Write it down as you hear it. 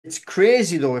it's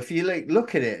crazy though if you like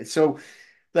look at it. So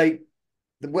like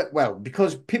well,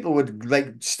 because people were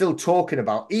like still talking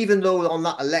about, even though on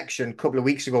that election a couple of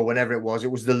weeks ago, whenever it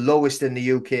was the lowest in the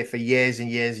UK for years and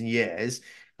years and years.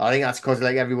 I think that's because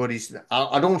like everybody's.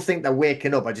 I don't think they're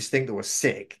waking up. I just think they were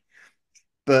sick.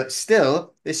 But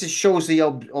still, this is, shows the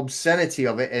obscenity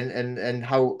of it and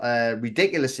how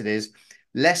ridiculous it is.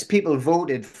 Less people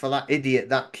voted for that idiot,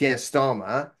 that Keir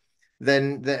Starmer,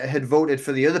 than that had voted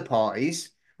for the other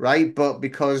parties, right? But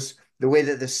because the way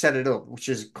that they set it up, which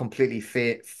is completely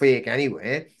fake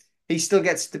anyway, he still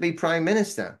gets to be prime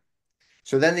minister.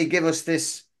 So then they give us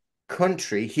this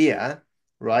country here,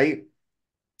 right?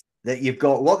 That you've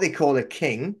got what they call a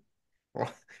king,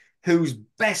 whose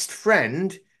best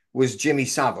friend was Jimmy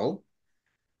Savile,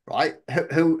 right?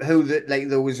 Who that like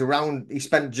there was around. He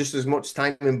spent just as much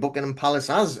time in Buckingham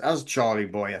Palace as Charlie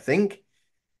Boy, I think.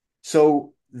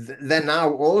 So then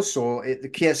now also the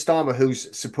Keir Starmer,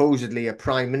 who's supposedly a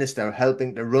prime minister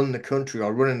helping to run the country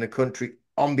or running the country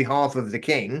on behalf of the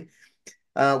king,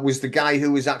 was the guy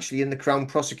who was actually in the Crown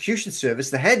Prosecution Service,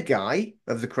 the head guy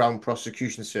of the Crown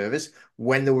Prosecution Service,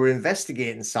 when they were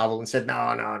investigating Savile and said,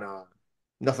 no, no, no,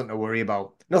 nothing to worry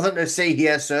about. Nothing to see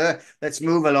here, sir. Let's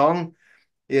move along,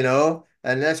 and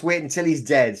let's wait until he's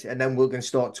dead and then we can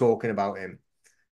start talking about him.